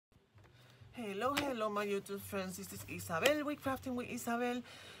Hello my YouTube friends, this is Isabel with Crafting with Isabel,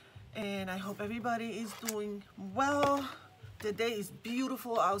 and I hope everybody is doing well. The day is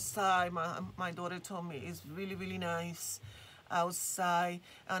beautiful outside. My daughter told me it's really nice outside,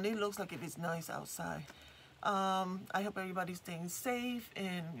 and it looks like it is nice outside. I hope everybody's staying safe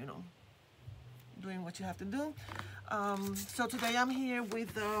and doing what you have to do. So today I'm here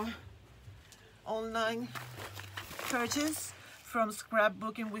with the online purchase from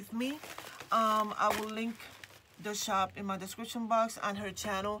Scrapbooking with me. I will link the shop in my description box and her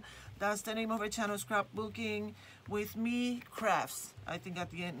channel. That's the name of her channel, Scrapbooking with me Crafts. I think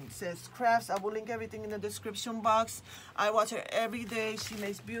at the end it says Crafts. I will link everything in the description box. I watch her every day. She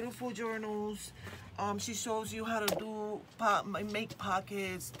makes beautiful journals. She shows you how to do make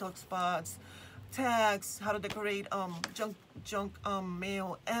pockets, tuck spots, tags, how to decorate junk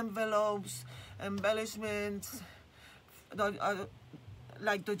mail envelopes, embellishments,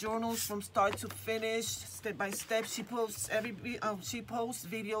 like the journals from start to finish, step by step. She posts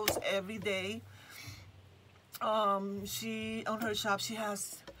videos every day. She on her shop she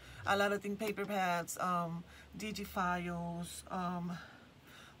has a lot of things, paper pads, digifiles,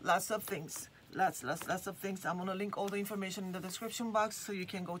 lots of things. Lots of things. I'm gonna link all the information in the description box so you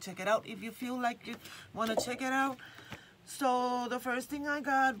can go check it out if you feel like you want to check it out. So the first thing I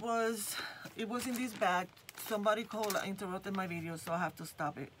got was, it was in this bag. Somebody called and interrupted my video, so I have to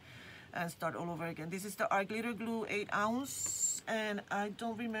stop it and start all over again. This is the art glitter glue 8 ounce, and I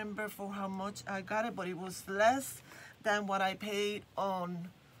don't remember for how much I got it, but it was less than what I paid on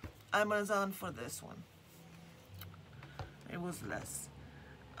Amazon for this one. It was less.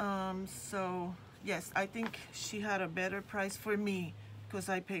 So yes, I think she had a better price for me because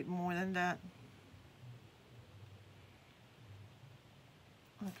I paid more than that.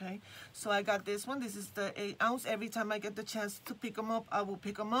 Okay, so I got this one. This is the 8 ounce. Every time I get the chance to pick them up, I will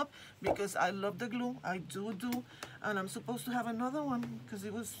pick them up because I love the glue. I do. And I'm supposed to have another one because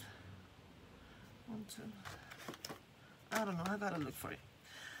it was 1, 2. I don't know. I gotta look for it.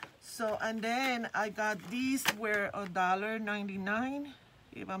 So, and then I got these were $1.99,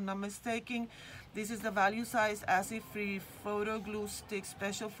 if I'm not mistaken. This is the value size acid-free photo glue stick,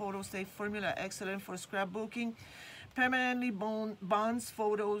 special photo safe formula, excellent for scrapbooking. Permanently bonds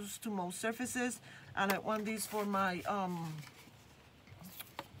photos to most surfaces, and I want these for my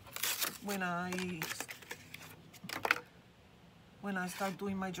when I start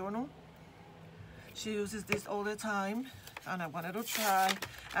doing my journal. She uses this all the time, and I wanted to try.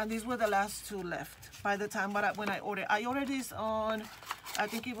 And these were the last 2 left. By the time when I ordered this on, I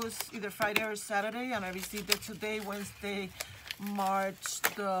think it was either Friday or Saturday, and I received it today, Wednesday, March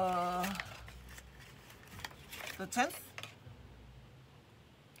the 10th.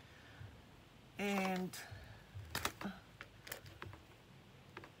 And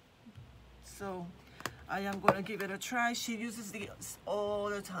so I am going to give it a try. She uses these all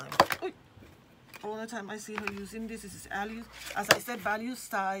the time. All the time I see her using this. This is, as I said, value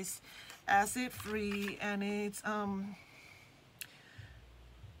size, acid free, and it's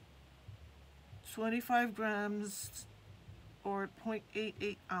 25 grams or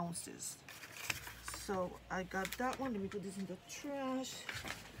 0.88 ounces. So I got that one. Let me put this in the trash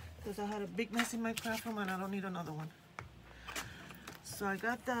because I had a big mess in my craft room and I don't need another one. So I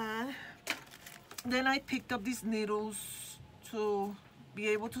got that. Then I picked up these needles to be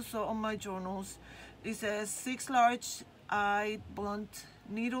able to sew on my journals. It says 6 large eye blunt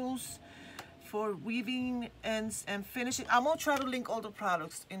needles for weaving, ends, and finishing. I'm gonna try to link all the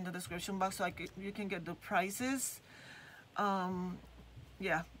products in the description box so you can get the prices.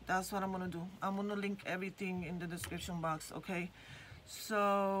 Yeah, that's what I'm gonna do. I'm gonna link everything in the description box, okay?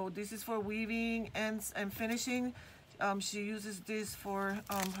 So this is for weaving, ends, and finishing. She uses this for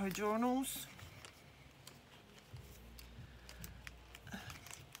her journals.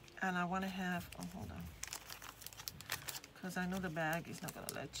 And I wanna have, hold on, because I know the bag is not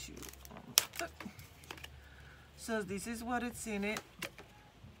gonna let you. So this is what it's in it.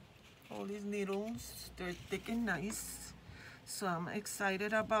 All these needles, they're thick and nice. So I'm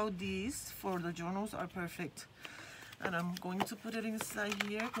excited about these. For the journals are perfect. And I'm going to put it inside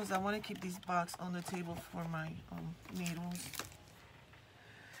here because I want to keep this box on the table for my needles.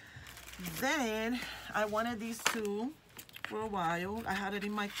 Then I wanted these two for a while. I had it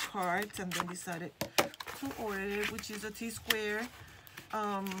in my cart and then decided to order it, which is a T-square.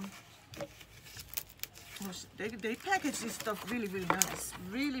 They package this stuff really nice,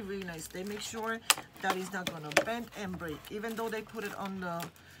 really nice. They make sure that it's not gonna bend and break, even though they put it on the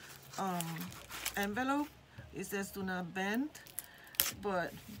envelope. It says do not bend,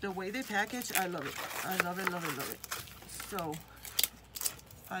 but the way they package, I love it. I love it. So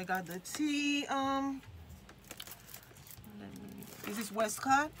I got the T, this is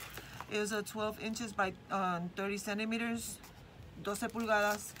Westcott. It's a 12 inches by 30 centimeters, 12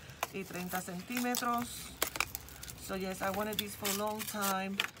 pulgadas y 30 centímetros. So yes, I wanted this for a long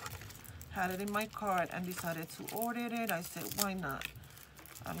time. Had it in my cart and decided to order it. I said, why not?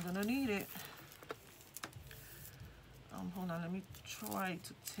 I'm gonna need it. Hold on, let me try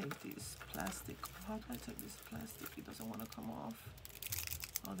to take this plastic. How do I take this plastic? It doesn't want to come off.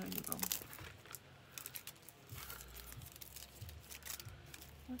 Oh, there you go.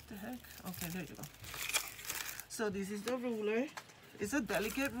 What the heck? Okay, there you go. So this is the ruler. It's a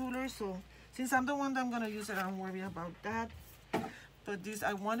delicate ruler, so since I'm the one that I'm gonna use it, I don't worry about that. But this,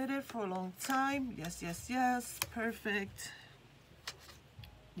 I wanted it for a long time. Yes, yes, yes, perfect.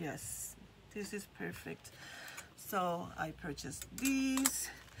 Yes, this is perfect. So I purchased these.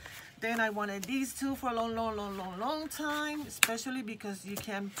 Then I wanted these two for a long time, especially because you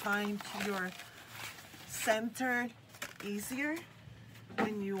can find your center easier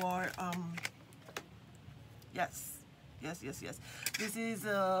when you are, yes. This is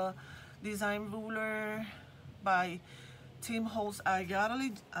a design ruler by Tim Holtz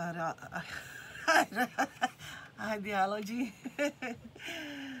Ideology.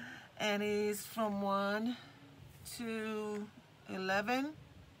 And it's from 1 to 11.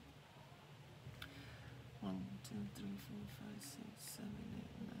 1, 2, 3, 4, 5, 6, 7, 8,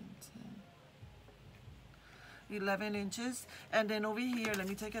 9, 10. 11 inches. And then over here, let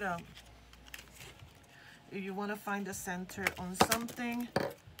me take it out. If you want to find the center on something,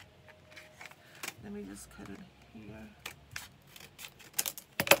 let me just cut it here.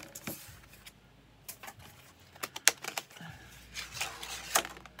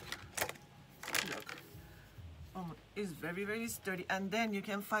 It's very sturdy, and then you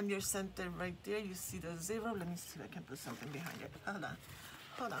can find your center right there. You see the 0. Let me see if I can put something behind it.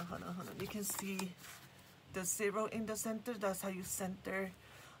 Hold on. You can see the 0 in the center. That's how you center,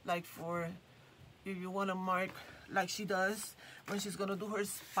 like for if you want to mark like she does when she's gonna do her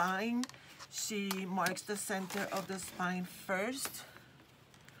spine. She marks the center of the spine first,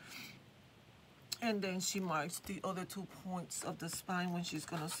 and then she marks the other 2 points of the spine when she's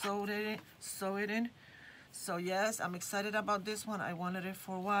gonna sew it in. So yes, I'm excited about this one. I wanted it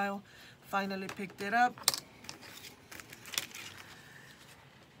for a while. Finally picked it up.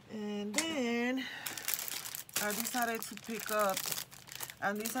 And then I decided to pick up,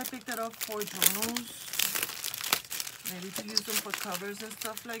 and this I picked it up for journals. Maybe to use them for covers and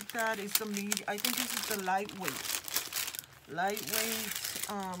stuff like that. It's the medium. I think this is the lightweight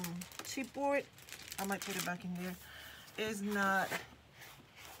chipboard. I might put it back in there.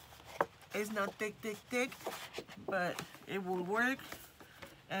 It's not thick, but it will work.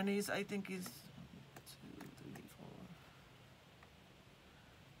 And I think is 1, 2, 3, 4,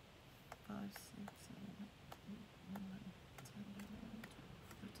 5, 6, 7, 8, 9, 10, 11,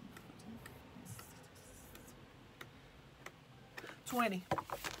 12, 13,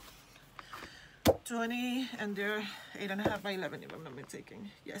 14, 20, and they're 8.5 by 11, if I'm not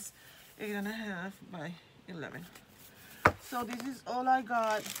mistaken. Yes, 8.5 by 11. So this is all I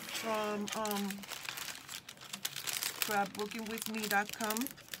got from scrapbookingwithme.com.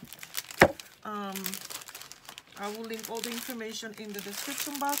 I will link all the information in the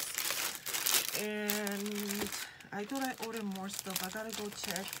description box. And I thought I ordered more stuff. I gotta go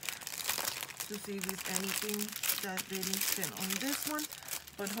check to see if there's anything that they didn't send on this one.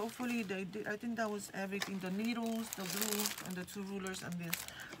 But hopefully they did. I think that was everything. The needles, the glue, and the 2 rulers, and this.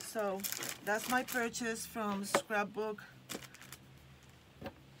 So that's my purchase from Scrapbook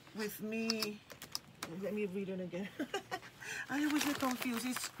with me. Let me read it again. I always get confused.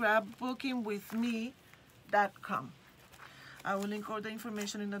 It's scrapbookingwithme.com. I will link all the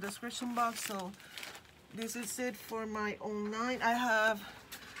information in the description box. So this is it for my online. I have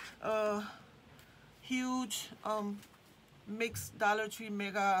a huge mixed Dollar Tree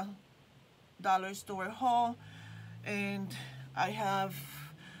mega dollar store haul, and I have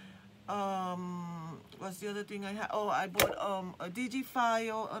what's the other thing I have? Oh, I bought a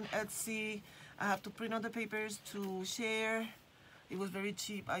digi-file on Etsy. I have to print out the papers to share. It was very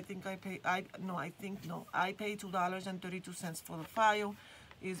cheap. I think I paid I paid $2.32 for the file.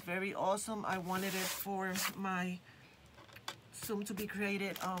 It's very awesome. I wanted it for my soon to be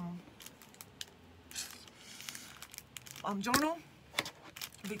created journal,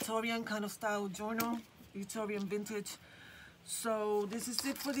 Victorian kind of style journal, Victorian vintage. So this is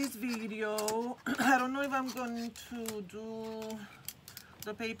it for this video. I don't know if I'm going to do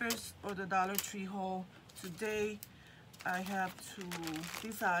the papers or the Dollar Tree haul today. I have to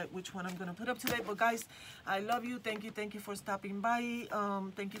decide which one I'm gonna put up today. But guys, I love you. Thank you for stopping by.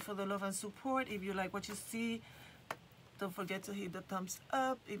 Thank you for the love and support. If you like what you see, don't forget to hit the thumbs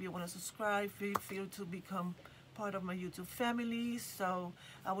up. If you want to subscribe, feel free to become part of my YouTube family. So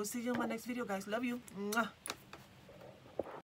I will see you in my next video, guys. Love you. Mwah.